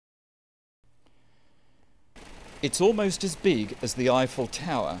It's almost as big as the Eiffel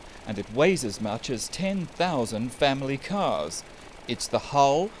Tower, and it weighs as much as 10,000 family cars. It's the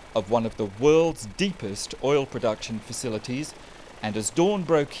hull of one of the world's deepest oil production facilities, and as dawn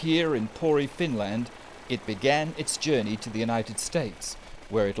broke here in Pori, Finland, it began its journey to the United States,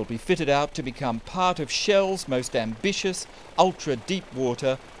 where it'll be fitted out to become part of Shell's most ambitious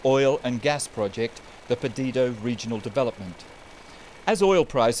ultra-deep-water oil and gas project, the Perdido Regional Development. As oil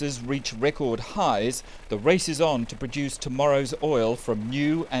prices reach record highs, the race is on to produce tomorrow's oil from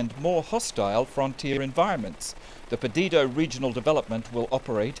new and more hostile frontier environments. The Perdido Regional Development will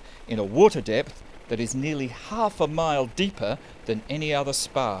operate in a water depth that is nearly half a mile deeper than any other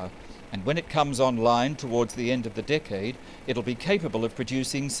spar. And when it comes online towards the end of the decade, it'll be capable of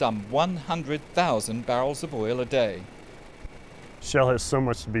producing some 100,000 barrels of oil a day. Shell has so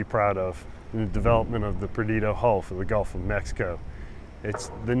much to be proud of in the development of the Perdido hull for the Gulf of Mexico.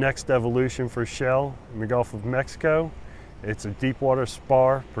 It's the next evolution for Shell in the Gulf of Mexico. It's a deepwater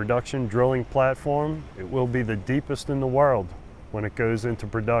spar production drilling platform. It will be the deepest in the world when it goes into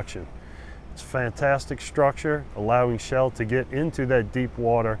production. It's a fantastic structure, allowing Shell to get into that deep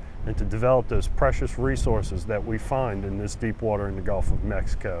water and to develop those precious resources that we find in this deep water in the Gulf of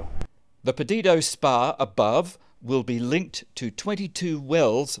Mexico. The Perdido spar above will be linked to 22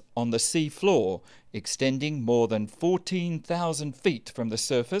 wells on the sea floor, extending more than 14,000 feet from the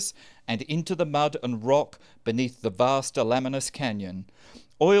surface and into the mud and rock beneath the vast Alaminos Canyon.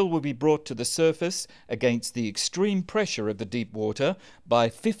 Oil will be brought to the surface against the extreme pressure of the deep water by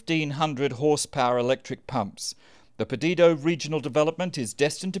 1,500 horsepower electric pumps. The Perdido Regional Development is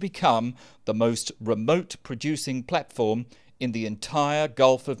destined to become the most remote producing platform in the entire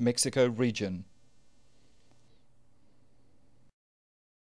Gulf of Mexico region.